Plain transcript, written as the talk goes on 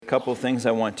couple of things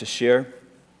I want to share.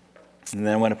 And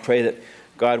then I want to pray that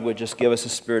God would just give us a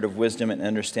spirit of wisdom and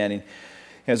understanding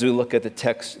as we look at the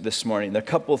text this morning. There are a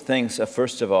couple of things,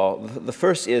 first of all. The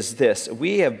first is this.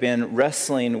 We have been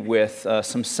wrestling with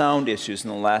some sound issues in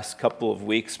the last couple of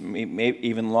weeks, maybe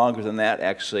even longer than that,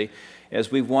 actually, as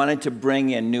we've wanted to bring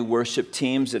in new worship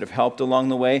teams that have helped along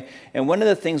the way. And one of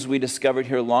the things we discovered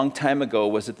here a long time ago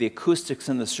was that the acoustics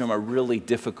in this room are really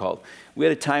difficult. We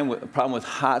had a problem with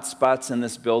hot spots in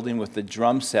this building with the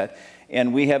drum set,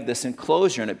 and we have this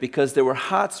enclosure in it because there were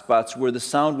hot spots where the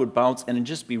sound would bounce and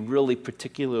just be really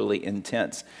particularly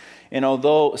intense. And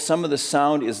although some of the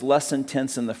sound is less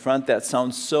intense in the front, that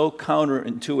sounds so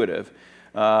counterintuitive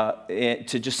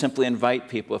to just simply invite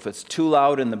people. If it's too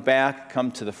loud in the back,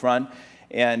 come to the front.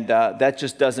 And that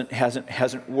just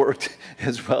hasn't worked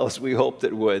as well as we hoped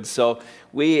it would. So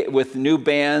we, with new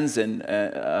bands and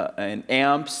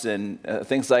amps and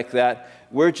things like that,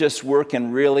 we're just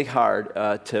working really hard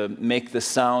to make the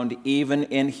sound even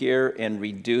in here and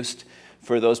reduced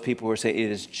for those people who are saying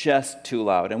it is just too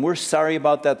loud. And we're sorry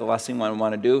about that. The last thing I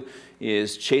want to do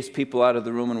is chase people out of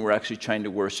the room, and we're actually trying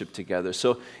to worship together.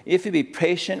 So if you be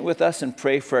patient with us and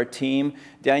pray for our team,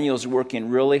 Daniel's working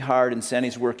really hard and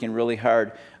Sandy's working really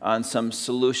hard on some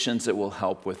solutions that will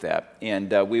help with that.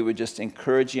 And we would just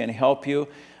encourage you and help you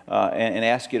and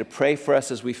ask you to pray for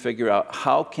us as we figure out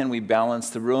how can we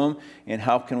balance the room and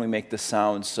how can we make the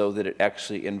sound so that it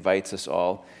actually invites us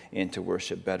all into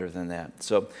worship better than that.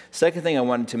 So second thing I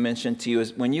wanted to mention to you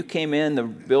is when you came in the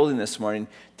building this morning,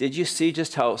 did you see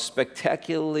just how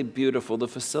spectacularly beautiful the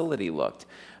facility looked?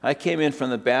 I came in from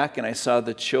the back and I saw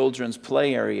the children's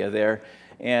play area there,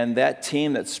 and that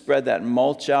team that spread that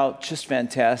mulch out, just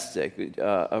fantastic.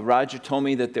 Roger told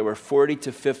me that there were 40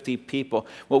 to 50 people.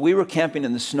 Well, we were camping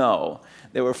in the snow.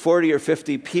 There were 40 or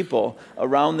 50 people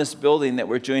around this building that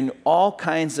were doing all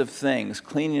kinds of things,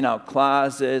 cleaning out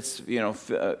closets,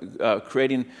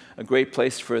 creating a great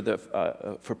place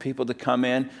for people to come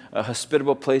in, a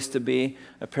hospitable place to be.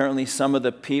 Apparently, some of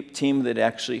the team that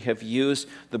actually have used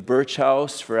the Birch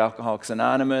House for Alcoholics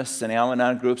Anonymous and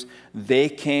Al-Anon groups, they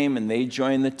came and they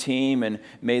joined the team and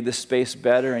made the space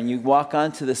better. And you walk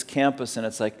onto this campus and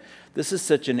it's like, this is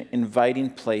such an inviting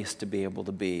place to be able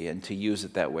to be and to use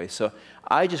it that way. So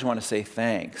I just want to say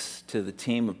thanks to the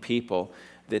team of people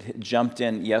that jumped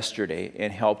in yesterday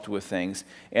and helped with things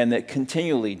and that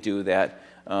continually do that,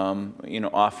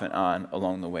 off and on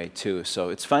along the way too. So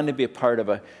it's fun to be a part of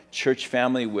a church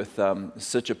family with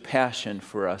such a passion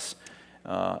for us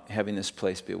having this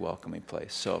place be a welcoming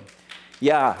place. So,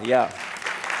 yeah,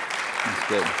 that's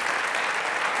good.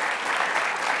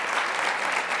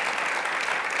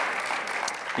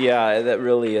 Yeah, that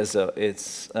really is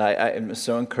I'm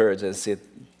so encouraged. I see it.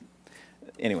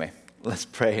 Anyway, let's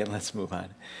pray and let's move on.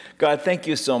 God, thank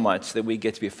you so much that we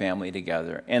get to be a family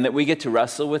together and that we get to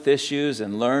wrestle with issues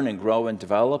and learn and grow and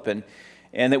develop and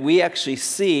that we actually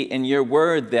see in your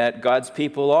word that God's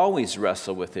people always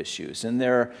wrestle with issues and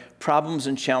there are problems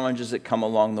and challenges that come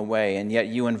along the way, and yet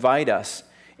you invite us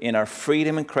in our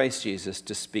freedom in Christ Jesus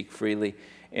to speak freely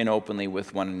and openly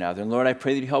with one another. And Lord, I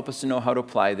pray that you help us to know how to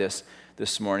apply this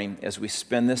morning as we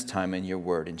spend this time in your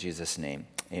word. In Jesus' name,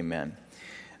 amen.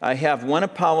 I have one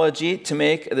apology to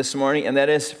make this morning, and that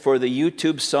is for the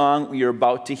YouTube song you're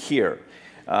about to hear.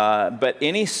 But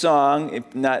any song,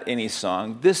 if not any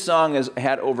song, this song has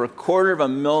had over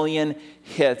 250,000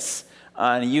 hits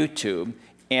on YouTube.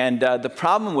 And the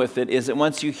problem with it is that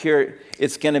once you hear it,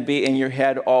 it's going to be in your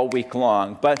head all week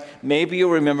long. But maybe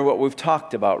you'll remember what we've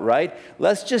talked about, right?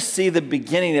 Let's just see the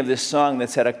beginning of this song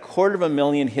that's had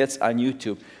 250,000 hits on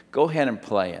YouTube. Go ahead and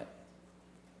play it.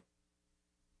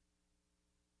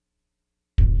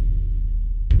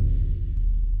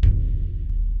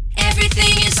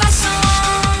 Everything is awesome.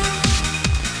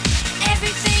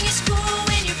 Everything is cool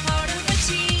when you're part of a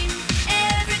team.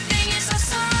 Everything is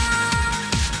awesome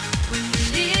when we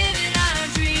live in our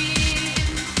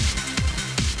dream.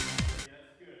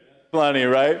 Plenty,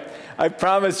 right? I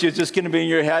promise you it's just going to be in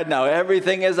your head now.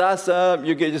 Everything is awesome.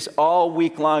 You're going to just all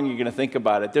week long you're going to think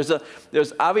about it.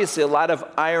 There's obviously a lot of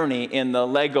irony in the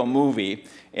Lego movie,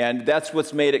 and that's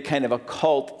what's made it kind of a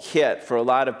cult hit for a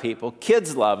lot of people.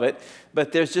 Kids love it,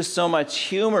 but there's just so much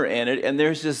humor in it, and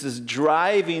there's just this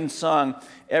driving song,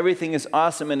 everything is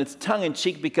awesome, and it's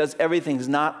tongue-in-cheek because everything's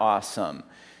not awesome.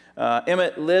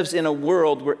 Emmett lives in a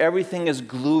world where everything is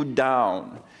glued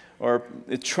down, or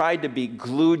it tried to be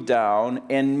glued down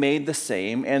and made the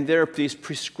same, and there are these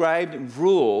prescribed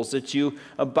rules that you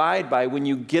abide by when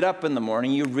you get up in the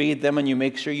morning. You read them, and you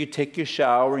make sure you take your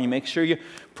shower, and you make sure you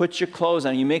put your clothes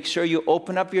on. You make sure you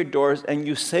open up your doors and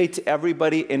you say to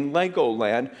everybody in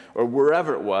Legoland or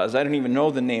wherever it was, I don't even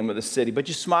know the name of the city, but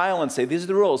you smile and say, these are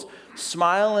the rules.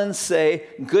 Smile and say,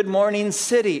 good morning,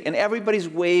 city. And everybody's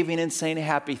waving and saying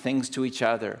happy things to each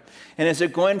other. And as they're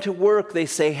going to work, they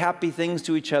say happy things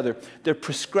to each other. They're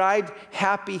prescribed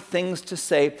happy things to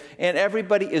say, and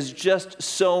everybody is just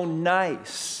so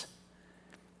nice.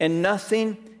 And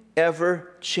nothing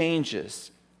ever changes.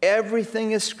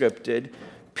 Everything is scripted.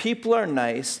 People are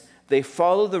nice. They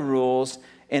follow the rules,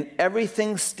 and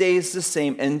everything stays the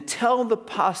same until the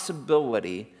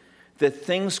possibility that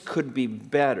things could be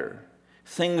better,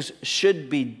 things should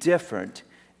be different,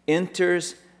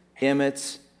 enters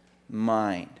Emmett's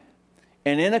mind.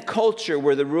 And in a culture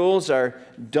where the rules are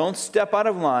don't step out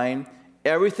of line,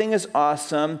 everything is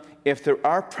awesome, if there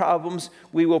are problems,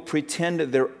 we will pretend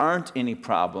that there aren't any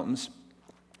problems.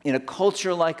 In a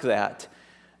culture like that,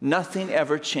 nothing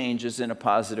ever changes in a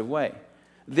positive way.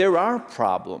 There are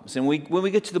problems. And when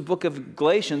we get to the book of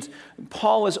Galatians,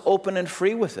 Paul is open and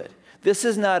free with it. This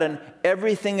is not an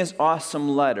everything is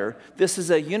awesome letter. This is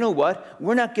a, you know what,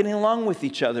 we're not getting along with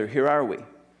each other, here are we?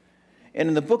 And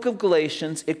in the book of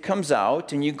Galatians, it comes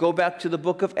out, and you go back to the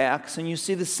book of Acts, and you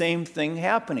see the same thing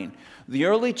happening. The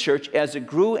early church, as it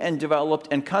grew and developed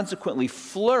and consequently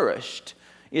flourished,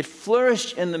 it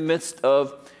flourished in the midst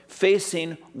of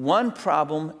facing one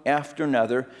problem after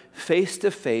another, face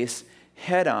to face,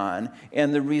 head on.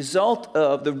 And the result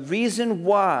of the reason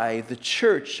why the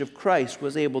church of Christ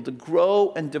was able to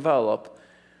grow and develop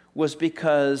was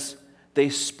because they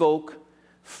spoke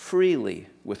freely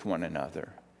with one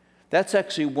another. That's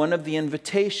actually one of the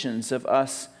invitations of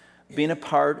us being a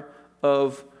part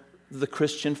of the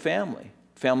Christian family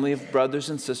of brothers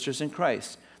and sisters in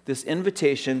Christ. This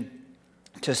invitation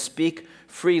to speak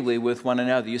freely with one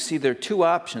another. You see, there are two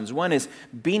options. One is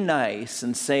be nice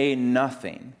and say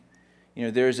nothing. You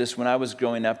know, there's this, when I was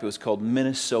growing up, it was called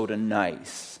Minnesota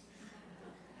Nice.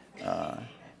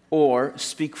 Or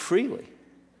speak freely.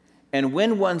 And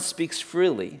when one speaks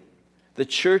freely, the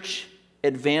church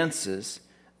advances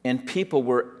and people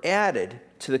were added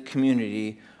to the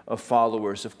community of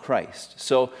followers of Christ.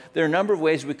 So there are a number of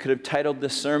ways we could have titled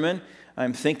this sermon.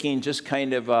 I'm thinking just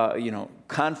kind of,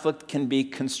 conflict can be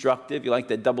constructive. You like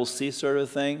that double C sort of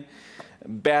thing.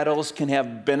 Battles can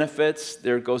have benefits.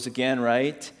 There it goes again,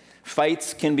 right?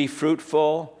 Fights can be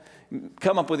fruitful.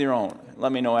 Come up with your own.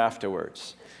 Let me know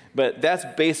afterwards. But that's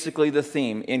basically the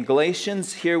theme. In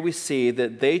Galatians, here we see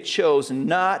that they chose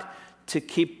not to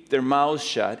keep their mouths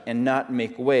shut and not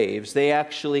make waves. They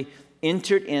actually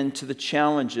entered into the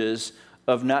challenges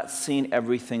of not seeing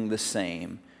everything the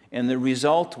same. And the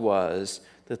result was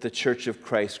that the Church of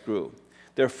Christ grew.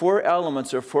 There are four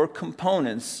elements or four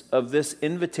components of this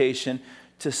invitation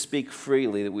to speak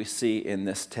freely that we see in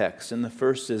this text. And the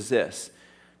first is this.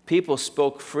 People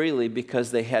spoke freely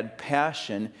because they had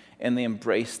passion and they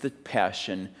embraced the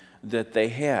passion that they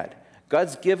had.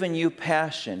 God's given you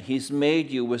passion. He's made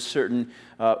you with certain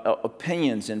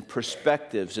opinions and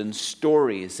perspectives and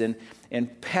stories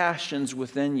and passions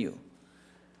within you.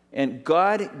 And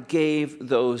God gave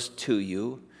those to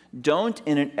you. Don't,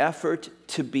 in an effort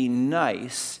to be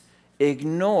nice,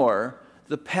 ignore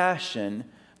the passion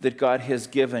that God has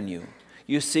given you.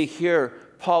 You see here,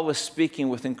 Paul was speaking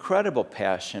with incredible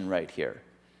passion right here.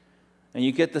 And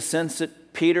you get the sense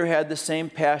that Peter had the same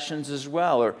passions as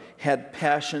well, or had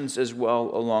passions as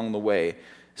well along the way.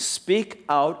 Speak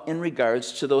out in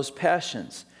regards to those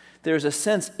passions. There's a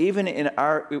sense, even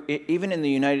in the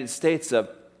United States, of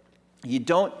you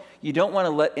don't want to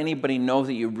let anybody know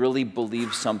that you really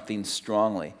believe something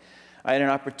strongly. I had an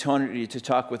opportunity to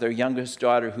talk with our youngest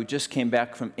daughter who just came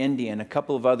back from India and a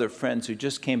couple of other friends who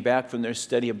just came back from their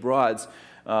study abroads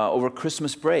over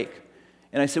Christmas break.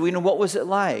 And I said, well, what was it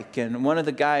like? And one of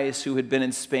the guys who had been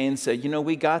in Spain said,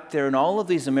 we got there and all of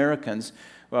these Americans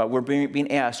were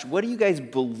being asked, what do you guys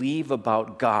believe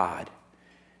about God?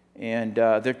 And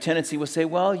their tendency was say,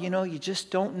 well, you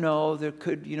just don't know. There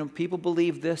could, people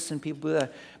believe this and people believe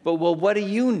that. But, well, what do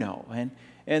you know?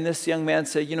 And this young man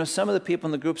said, some of the people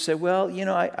in the group said, well,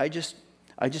 I just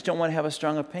don't want to have a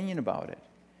strong opinion about it.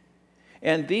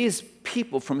 And these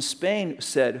people from Spain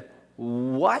said,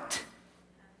 what?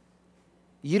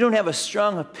 You don't have a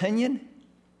strong opinion?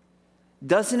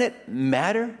 Doesn't it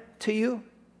matter to you?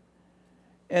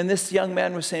 And this young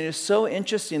man was saying, it's so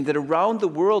interesting that around the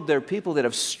world there are people that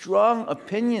have strong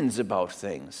opinions about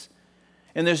things.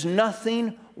 And there's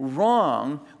nothing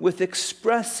wrong with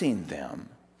expressing them.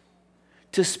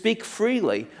 To speak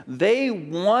freely, they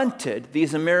wanted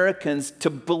these Americans to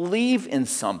believe in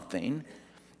something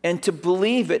and to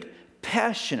believe it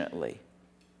passionately.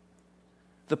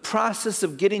 The process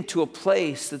of getting to a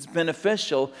place that's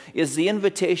beneficial is the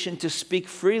invitation to speak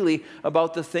freely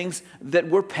about the things that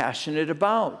we're passionate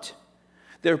about.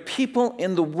 There are people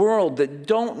in the world that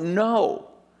don't know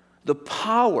the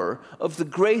power of the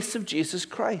grace of Jesus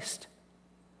Christ.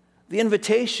 The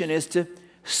invitation is to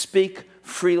speak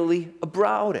freely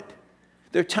about it.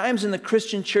 There are times in the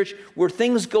Christian church where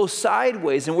things go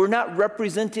sideways and we're not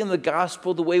representing the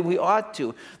gospel the way we ought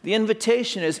to. The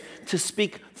invitation is to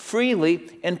speak freely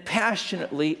and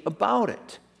passionately about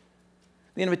it.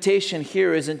 The invitation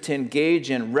here isn't to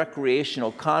engage in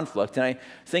recreational conflict, and I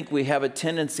think we have a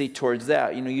tendency towards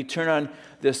that. You turn on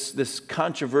this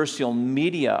controversial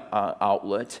media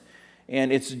outlet,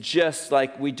 and it's just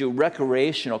like we do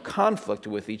recreational conflict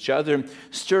with each other and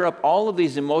stir up all of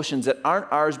these emotions that aren't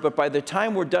ours, but by the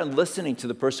time we're done listening to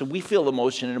the person, we feel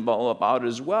emotion about it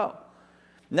as well.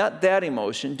 Not that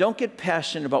emotion. Don't get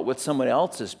passionate about what someone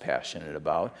else is passionate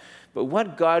about, but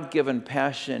what God-given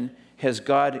passion has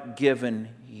God given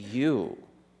you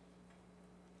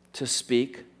to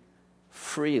speak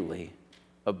freely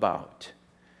about.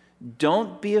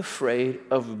 Don't be afraid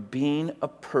of being a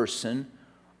person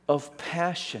of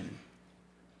passion.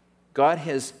 God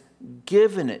has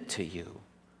given it to you.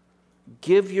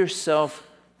 Give yourself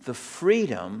the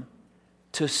freedom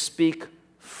to speak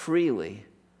freely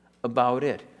about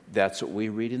it. That's what we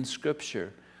read in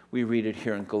Scripture. We read it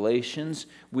here in Galatians.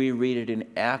 We read it in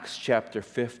Acts chapter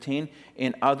 15,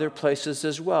 in other places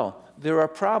as well. There are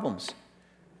problems,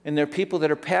 and there are people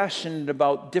that are passionate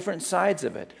about different sides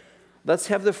of it. Let's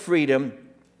have the freedom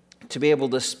to be able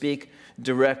to speak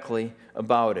directly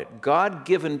about it.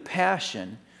 God-given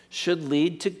passion should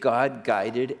lead to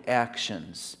God-guided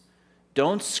actions.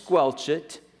 Don't squelch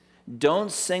it.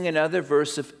 Don't sing another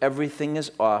verse if everything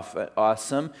is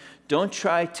awesome. Don't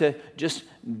try to just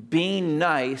be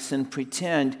nice and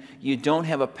pretend you don't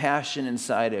have a passion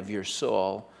inside of your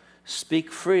soul.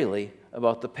 Speak freely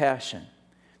about the passion.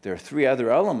 There are three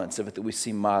other elements of it that we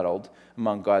see modeled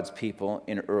among God's people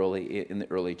in the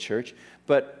early church,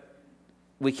 but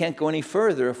we can't go any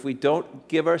further if we don't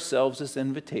give ourselves this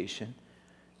invitation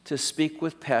to speak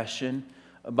with passion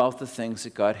about the things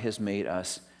that God has made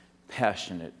us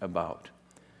passionate about.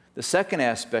 The second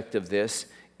aspect of this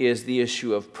is the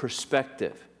issue of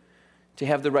perspective. To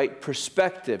have the right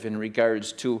perspective in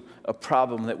regards to a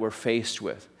problem that we're faced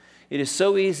with. It is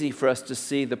so easy for us to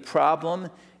see the problem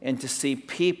and to see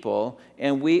people,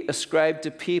 and we ascribe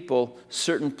to people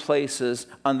certain places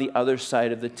on the other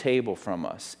side of the table from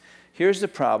us. Here's the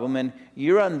problem, and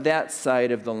you're on that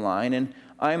side of the line, and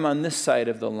I'm on this side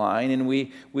of the line, and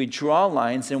we draw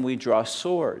lines and we draw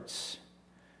swords.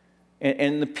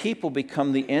 And the people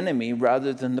become the enemy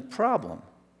rather than the problem.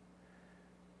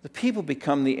 The people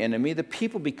become the enemy, the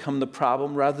people become the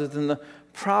problem rather than the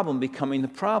problem becoming the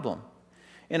problem.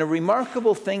 And a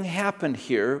remarkable thing happened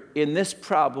here in this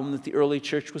problem that the early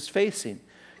church was facing.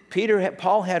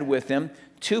 Paul had with him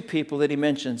two people that he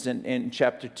mentions in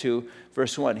chapter 2,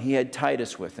 verse 1. He had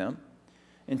Titus with him.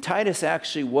 And Titus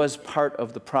actually was part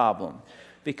of the problem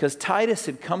because Titus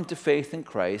had come to faith in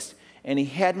Christ and he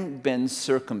hadn't been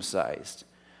circumcised.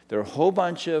 There are a whole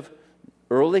bunch of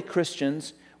early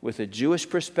Christians with a Jewish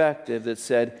perspective that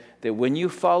said that when you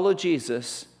follow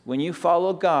Jesus, when you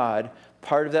follow God,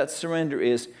 part of that surrender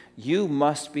is you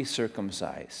must be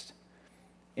circumcised.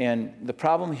 And the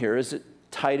problem here is that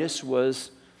Titus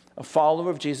was a follower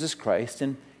of Jesus Christ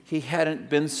and he hadn't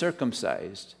been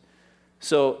circumcised.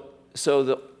 So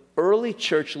the early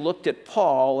church looked at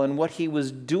Paul and what he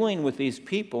was doing with these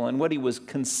people and what he was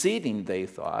conceding, they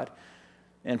thought.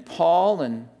 And Paul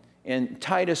and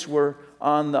Titus were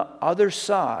on the other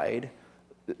side,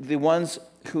 the ones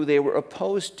who they were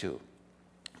opposed to.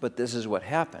 But this is what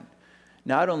happened.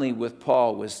 Not only with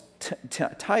Paul was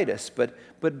Titus,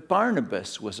 but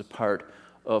Barnabas was a part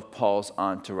of Paul's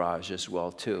entourage as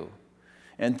well too.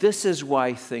 And this is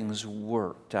why things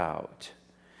worked out.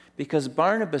 Because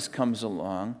Barnabas comes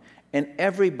along and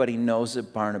everybody knows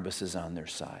that Barnabas is on their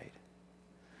side.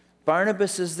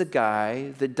 Barnabas is the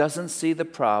guy that doesn't see the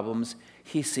problems,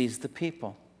 he sees the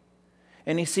people.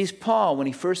 And he sees Paul when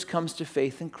he first comes to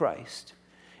faith in Christ.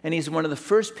 And he's one of the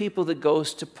first people that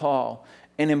goes to Paul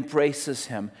and embraces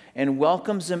him and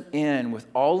welcomes him in with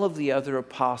all of the other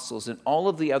apostles and all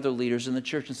of the other leaders in the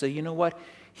church and say, you know what?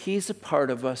 He's a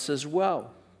part of us as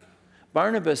well.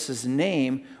 Barnabas'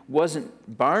 name wasn't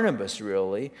Barnabas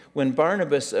really. When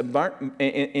Barnabas,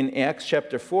 in Acts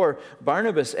chapter 4,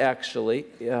 Barnabas actually,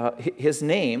 his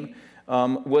name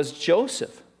was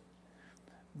Joseph.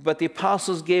 But the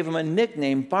apostles gave him a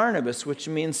nickname, Barnabas, which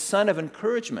means son of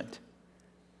encouragement.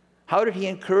 How did he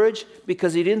encourage?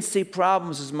 Because he didn't see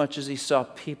problems as much as he saw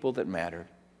people that mattered.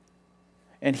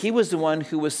 And he was the one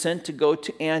who was sent to go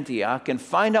to Antioch and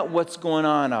find out what's going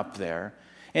on up there.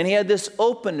 And he had this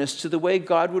openness to the way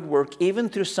God would work, even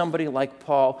through somebody like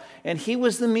Paul. And he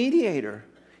was the mediator.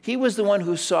 He was the one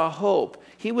who saw hope.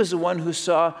 He was the one who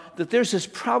saw that there's this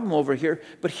problem over here,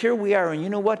 but here we are. And you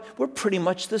know what? We're pretty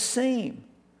much the same.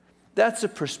 That's a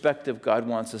perspective God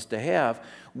wants us to have.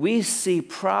 We see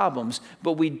problems,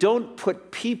 but we don't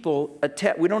put people,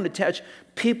 we don't attach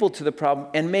people to the problem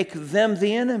and make them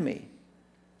the enemy.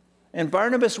 And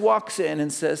Barnabas walks in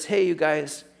and says, hey, you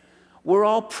guys, we're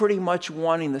all pretty much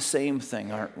wanting the same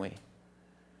thing, aren't we?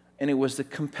 And it was the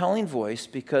compelling voice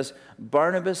because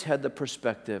Barnabas had the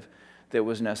perspective that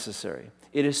was necessary.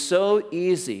 It is so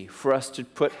easy for us to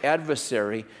put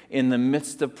adversary in the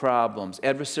midst of problems,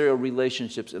 adversarial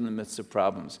relationships in the midst of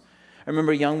problems. I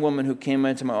remember a young woman who came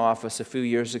into my office a few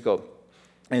years ago,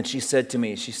 and she said to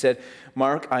me, she said,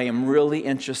 Mark, I am really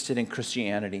interested in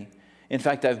Christianity. In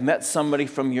fact, I've met somebody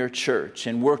from your church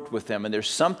and worked with them, and there's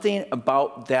something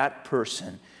about that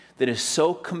person that is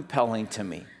so compelling to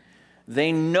me.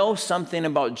 They know something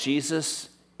about Jesus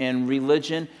and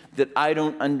religion that I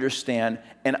don't understand,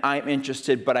 and I'm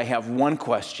interested, but I have one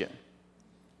question.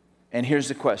 And here's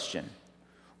the question.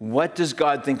 What does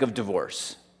God think of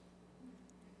divorce?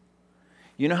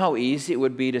 You know how easy it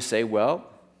would be to say, well,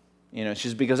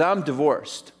 she's because I'm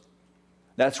divorced.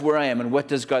 That's where I am, and what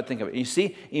does God think of it? You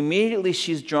see, immediately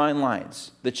she's drawing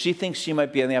lines that she thinks she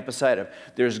might be on the opposite side of.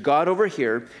 There's God over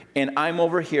here, and I'm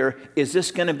over here. Is this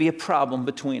going to be a problem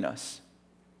between us?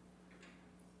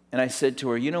 And I said to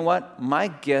her, you know what? My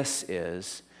guess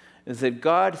is that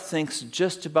God thinks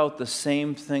just about the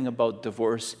same thing about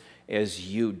divorce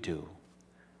as you do.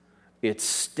 It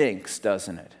stinks,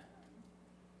 doesn't it?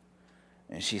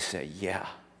 And she said, yeah,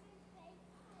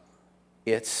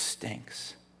 it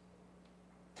stinks.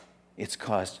 It's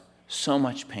caused so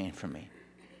much pain for me.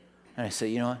 And I said,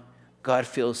 you know what? God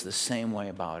feels the same way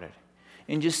about it.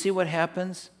 And you see what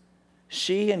happens?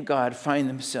 She and God find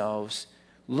themselves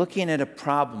looking at a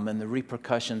problem and the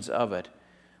repercussions of it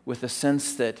with a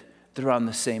sense that they're on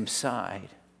the same side.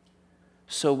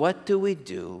 So what do we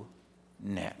do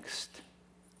next?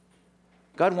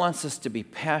 God wants us to be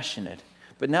passionate,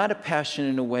 but not a passion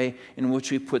in a way in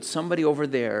which we put somebody over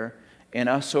there and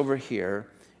us over here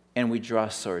and we draw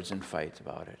swords and fight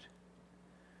about it.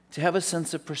 To have a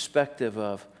sense of perspective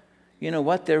of, you know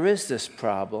what, there is this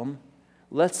problem.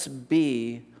 Let's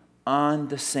be on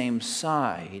the same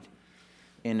side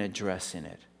in addressing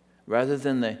it. Rather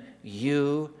than the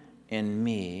you and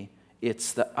me,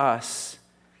 it's the us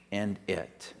and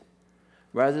it.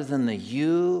 Rather than the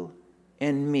you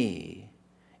and me,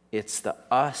 it's the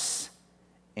us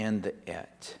and the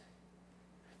it.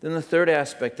 Then the third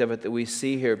aspect of it that we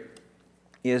see here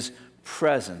is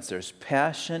presence. There's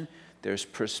passion, there's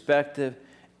perspective,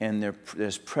 and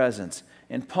there's presence.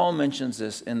 And Paul mentions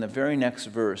this in the very next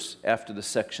verse after the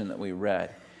section that we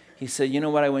read. He said, you know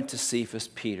what, I went to Cephas,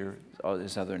 Peter,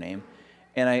 his other name,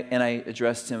 and I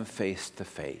addressed him face to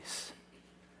face.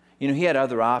 He had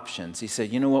other options. He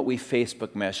said, you know what, we Facebook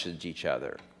messaged each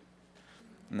other.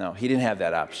 No, he didn't have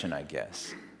that option, I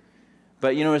guess.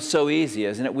 But it's so easy,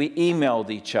 isn't it? We emailed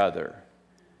each other.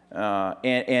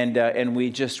 And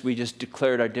we just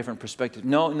declared our different perspectives.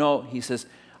 No, he says,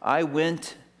 I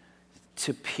went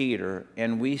to Peter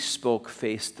and we spoke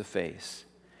face to face.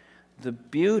 The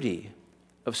beauty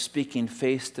of speaking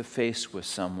face to face with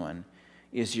someone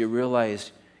is you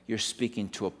realize you're speaking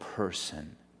to a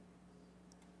person.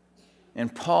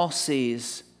 And Paul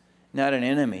sees not an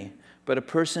enemy, but a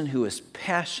person who is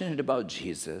passionate about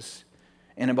Jesus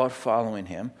and about following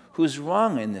him, who's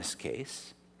wrong in this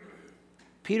case.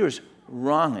 Peter's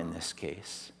wrong in this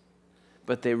case,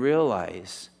 but they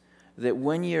realize that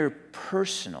when you're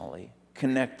personally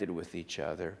connected with each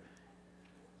other,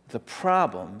 the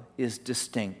problem is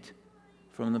distinct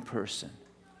from the person.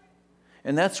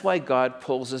 And that's why God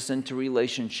pulls us into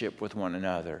relationship with one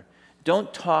another.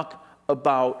 Don't talk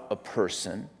about a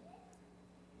person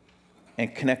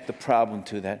and connect the problem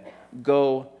to that.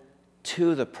 Go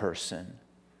to the person,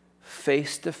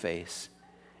 face to face,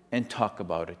 and talk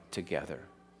about it together.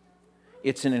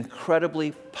 It's an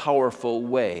incredibly powerful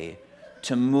way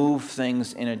to move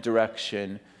things in a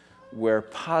direction where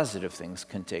positive things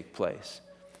can take place.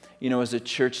 As a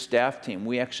church staff team,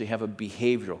 we actually have a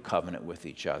behavioral covenant with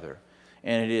each other.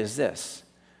 And it is this,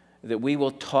 that we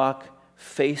will talk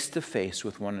face to face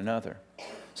with one another.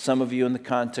 Some of you in the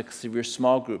context of your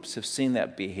small groups have seen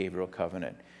that behavioral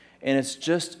covenant. And it's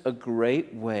just a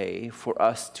great way for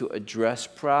us to address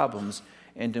problems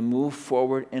and to move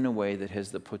forward in a way that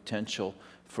has the potential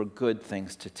for good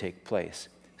things to take place.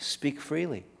 Speak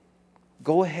freely.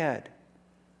 Go ahead.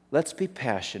 let's be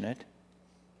passionate,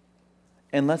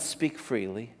 and let's speak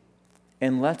freely,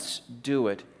 and let's do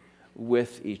it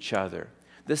with each other.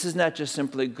 This is not just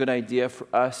simply a good idea for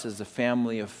us as a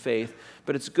family of faith,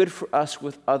 but it's good for us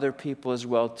with other people as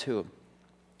well, too.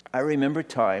 I remember a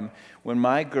time when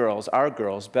our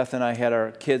girls, Beth and I had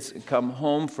our kids come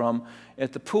home from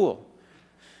at the pool.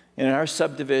 And in our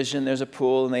subdivision, there's a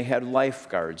pool, and they had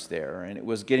lifeguards there. And it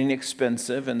was getting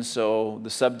expensive, and so the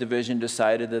subdivision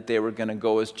decided that they were going to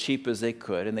go as cheap as they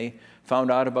could. And they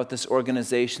found out about this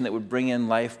organization that would bring in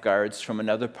lifeguards from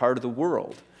another part of the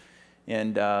world.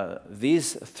 And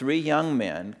these 3 young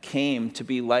men came to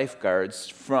be lifeguards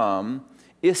from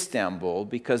Istanbul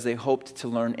because they hoped to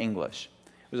learn English.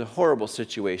 It was a horrible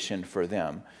situation for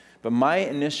them. But my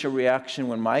initial reaction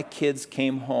when my kids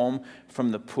came home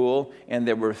from the pool and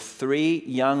there were 3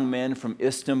 young men from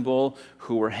Istanbul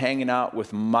who were hanging out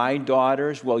with my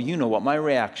daughters, well, you know what my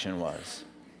reaction was.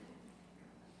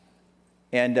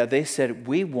 And they said,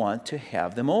 we want to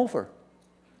have them over.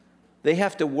 They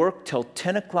have to work till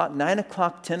 10 o'clock, 9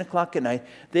 o'clock, 10 o'clock at night.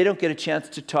 They don't get a chance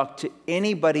to talk to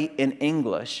anybody in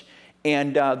English.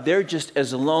 And they're just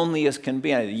as lonely as can be.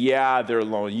 Yeah, they're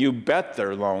lonely. You bet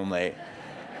they're lonely.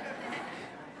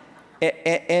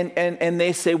 and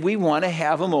they say, we want to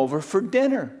have them over for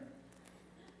dinner.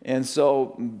 And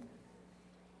so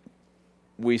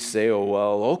we say, oh,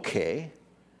 well, okay.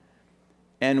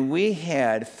 And we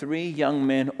had 3 young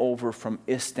men over from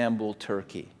Istanbul,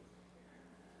 Turkey.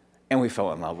 And we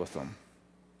fell in love with them.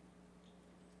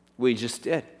 We just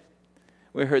did.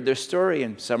 We heard their story,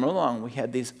 and summer long, we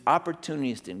had these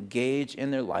opportunities to engage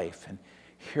in their life and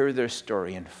hear their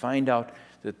story and find out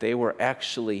that they were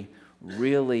actually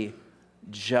really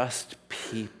just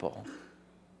people.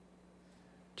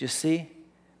 Do you see?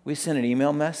 We sent an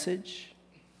email message.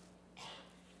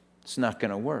 It's not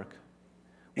going to work.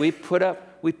 We put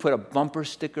a bumper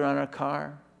sticker on our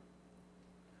car.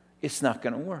 It's not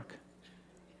going to work.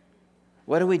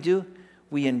 What do?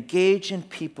 We engage in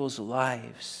people's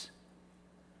lives.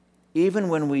 Even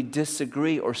when we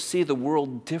disagree or see the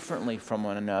world differently from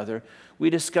one another, we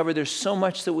discover there's so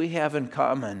much that we have in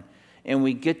common, and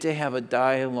we get to have a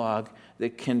dialogue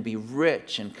that can be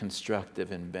rich and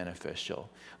constructive and beneficial.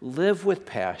 Live with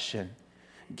passion.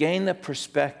 Gain the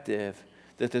perspective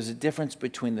that there's a difference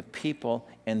between the people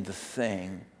and the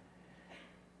thing.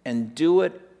 And do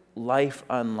it life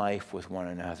on life with one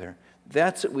another.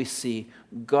 That's what we see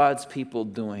God's people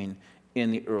doing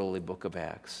in the early book of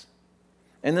Acts.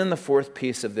 And then the 4th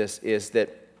piece of this is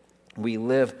that we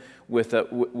live with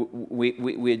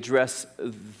we address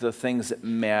the things that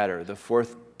matter. The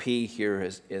 4th P here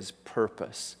is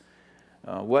purpose.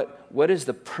 What is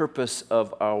the purpose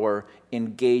of our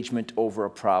engagement over a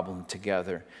problem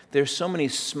together? There's so many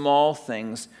small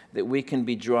things that we can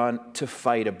be drawn to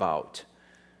fight about.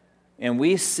 And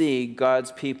we see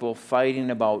God's people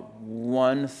fighting about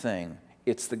one thing.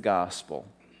 It's the gospel.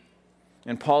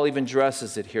 And Paul even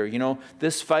addresses it here. You know,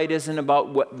 this fight isn't about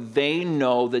what they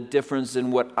know, the difference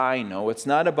in what I know. It's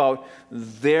not about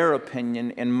their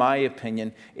opinion and my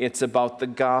opinion. It's about the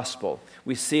gospel.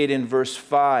 We see it in verse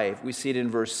 5. We see it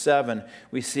in verse 7.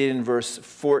 We see it in verse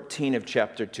 14 of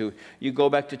chapter 2. You go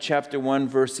back to chapter 1,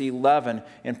 verse 11,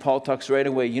 and Paul talks right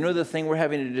away. You know the thing we're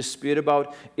having a dispute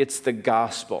about? It's the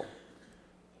gospel.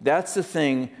 That's the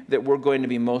thing that we're going to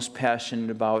be most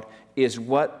passionate about, is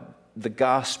what the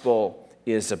gospel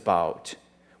is about.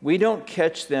 We don't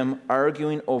catch them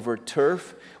arguing over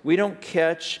turf. We don't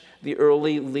catch the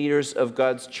early leaders of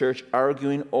God's church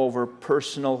arguing over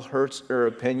personal hurts or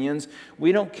opinions.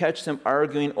 We don't catch them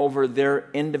arguing over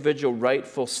their individual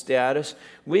rightful status.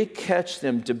 We catch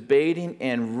them debating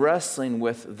and wrestling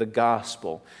with the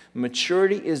gospel.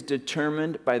 Maturity is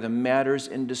determined by the matters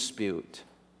in dispute.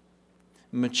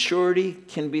 Maturity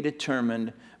can be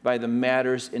determined by the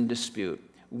matters in dispute.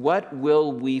 What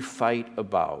will we fight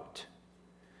about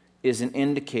is an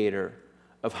indicator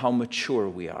of how mature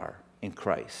we are in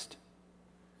Christ.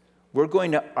 We're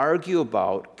going to argue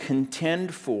about,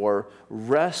 contend for,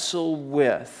 wrestle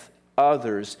with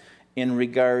others in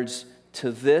regards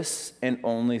to this and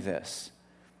only this,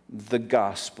 the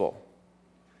gospel.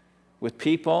 With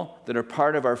people that are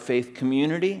part of our faith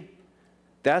community,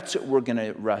 that's what we're going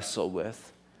to wrestle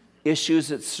with. Issues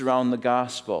that surround the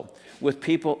gospel. With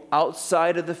people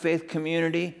outside of the faith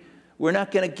community, we're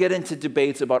not going to get into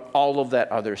debates about all of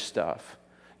that other stuff.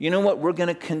 You know what we're going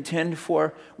to contend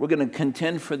for? We're going to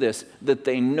contend for this, that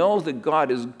they know that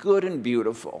God is good and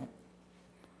beautiful.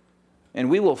 And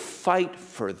we will fight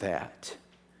for that.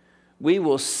 We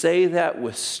will say that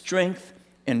with strength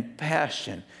and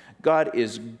passion. God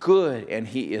is good and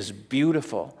He is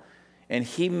beautiful. And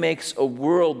He makes a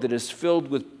world that is filled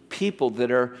with people that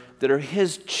are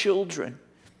his children.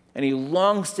 And he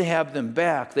longs to have them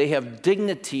back. They have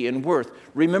dignity and worth.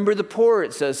 Remember the poor,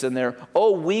 it says in there.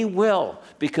 Oh, we will,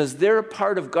 because they're a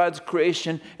part of God's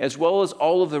creation as well as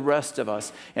all of the rest of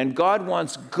us. And God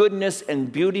wants goodness and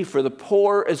beauty for the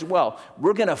poor as well.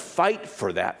 We're going to fight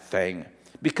for that thing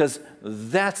because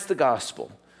that's the gospel.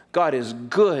 God is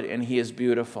good and he is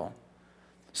beautiful.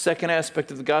 Second aspect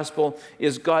of the gospel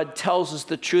is God tells us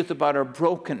the truth about our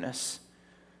brokenness.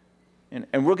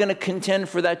 And we're going to contend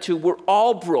for that too. We're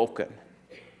all broken.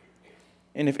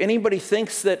 And if anybody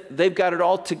thinks that they've got it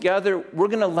all together, we're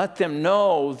going to let them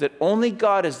know that only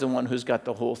God is the one who's got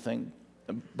the whole thing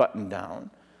buttoned down.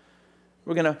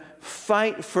 We're going to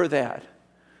fight for that.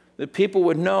 That people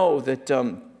would know that,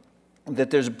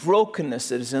 that there's brokenness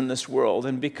that is in this world.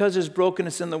 And because there's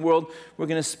brokenness in the world, we're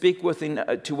going to speak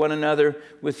to one another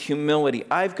with humility.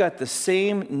 I've got the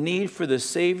same need for the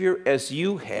Savior as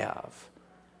you have.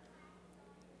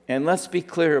 And let's be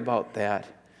clear about that.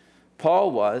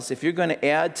 Paul was, if you're going to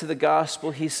add to the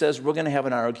gospel, he says we're going to have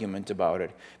an argument about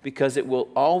it because it will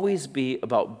always be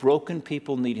about broken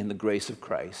people needing the grace of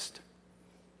Christ.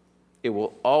 It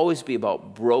will always be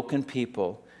about broken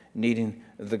people needing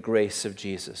the grace of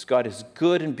Jesus. God is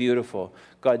good and beautiful.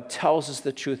 God tells us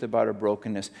the truth about our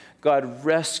brokenness. God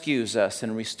rescues us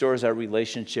and restores our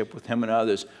relationship with him and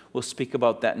others. We'll speak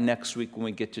about that next week when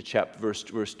we get to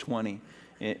verse 20.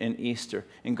 In Easter.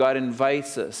 And God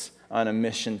invites us on a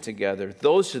mission together.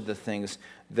 Those are the things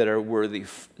that are worthy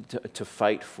to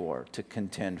fight for, to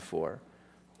contend for.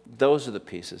 Those are the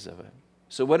pieces of it.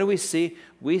 So what do we see?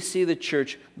 We see the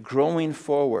church growing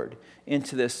forward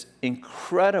into this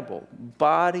incredible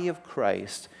body of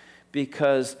Christ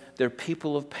because they're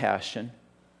people of passion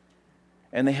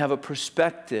and they have a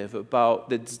perspective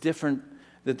about that's different,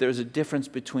 that there's a difference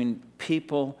between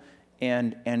people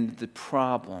and the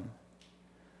problem.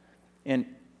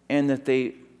 And that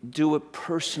they do it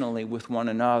personally with one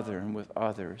another and with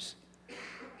others.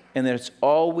 And that it's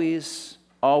always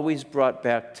brought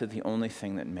back to the only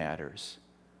thing that matters,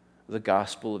 the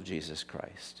gospel of Jesus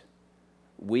Christ.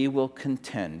 We will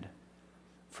contend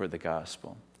for the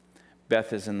gospel.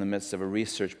 Beth is in the midst of a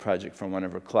research project from one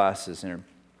of her classes in her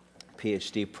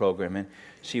PhD program, and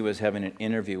she was having an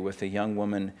interview with a young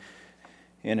woman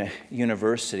in a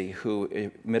university who,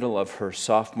 in the middle of her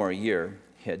sophomore year,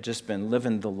 had just been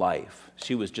living the life.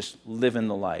 She was just living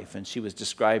the life. And she was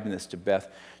describing this to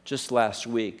Beth just last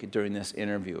week during this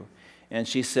interview. And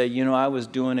she said, I was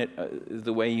doing it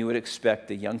the way you would expect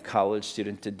a young college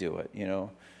student to do it.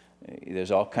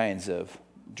 There's all kinds of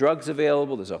drugs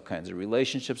available. There's all kinds of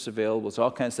relationships available. There's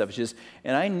all kinds of stuff.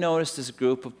 And I noticed this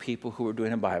group of people who were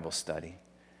doing a Bible study.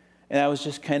 And I was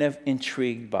just kind of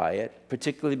intrigued by it,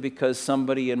 particularly because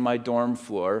somebody in my dorm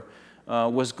floor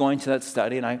was going to that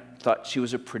study, and I thought she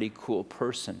was a pretty cool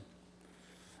person.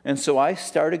 And so I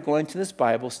started going to this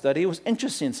Bible study. It was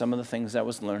interesting, some of the things I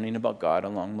was learning about God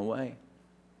along the way.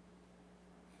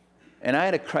 And I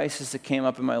had a crisis that came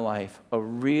up in my life, a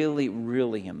really,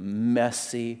 really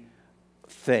messy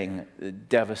thing that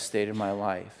devastated my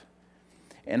life.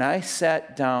 And I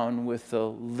sat down with the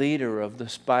leader of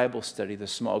this Bible study, the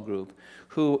small group,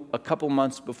 who a couple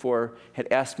months before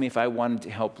had asked me if I wanted to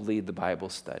help lead the Bible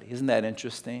study. Isn't that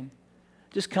interesting?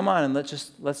 Just come on and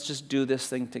let's just do this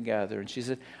thing together. And she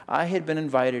said, I had been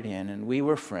invited in and we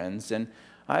were friends and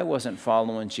I wasn't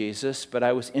following Jesus, but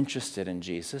I was interested in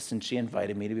Jesus, and she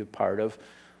invited me to be part of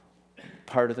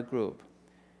the group.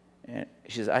 And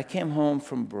she says, I came home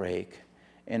from break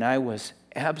and I was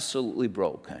absolutely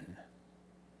broken.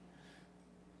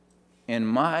 And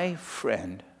my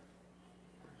friend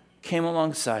came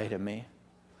alongside of me,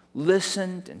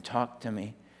 listened and talked to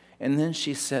me, and then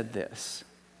she said this,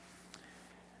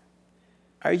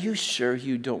 are you sure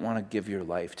you don't want to give your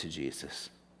life to Jesus?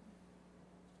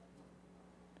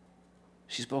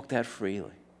 She spoke that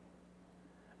freely.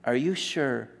 Are you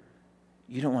sure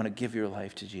you don't want to give your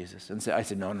life to Jesus? And I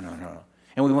said, no.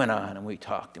 And we went on and we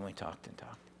talked and we talked and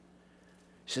talked.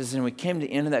 She says, and we came to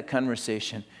the end of that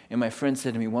conversation, and my friend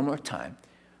said to me one more time,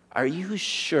 are you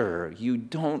sure you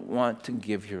don't want to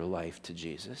give your life to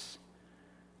Jesus?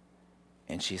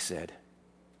 And she said,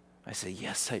 I said,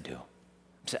 yes, I do.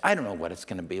 I said, I don't know what it's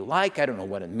going to be like. I don't know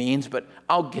what it means, but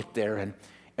I'll get there,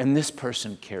 and this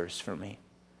person cares for me.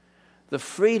 The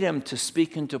freedom to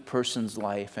speak into a person's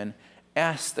life and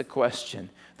ask the question,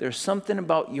 there's something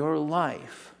about your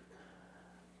life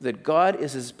that God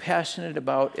is as passionate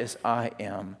about as I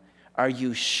am. Are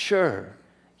you sure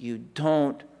you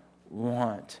don't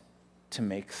want to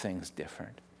make things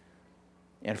different?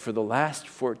 And for the last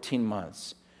 14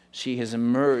 months, she has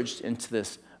emerged into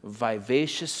this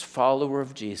vivacious follower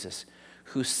of Jesus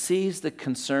who sees the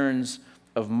concerns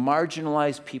of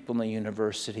marginalized people in the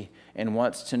university and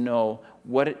wants to know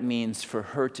what it means for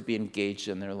her to be engaged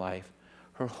in their life.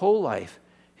 Her whole life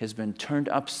has been turned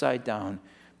upside down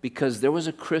because there was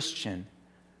a Christian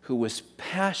who was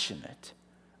passionate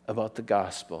about the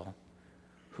gospel,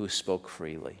 who spoke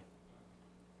freely.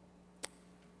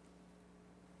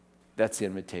 That's the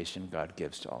invitation God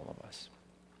gives to all of us.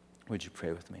 Would you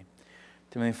pray with me?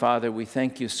 Heavenly Father, we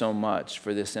thank you so much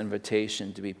for this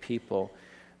invitation to be people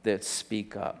that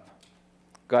speak up.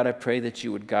 God, I pray that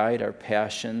you would guide our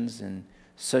passions in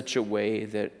such a way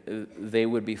that they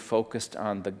would be focused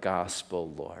on the gospel,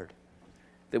 Lord.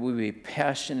 That we would be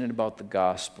passionate about the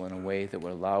gospel in a way that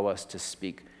would allow us to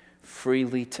speak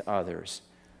freely to others,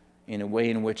 in a way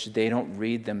in which they don't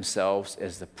read themselves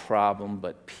as the problem,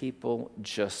 but people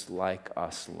just like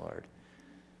us, Lord.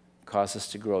 Cause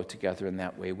us to grow together in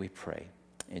that way, we pray.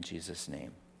 In Jesus'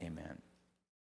 name, amen.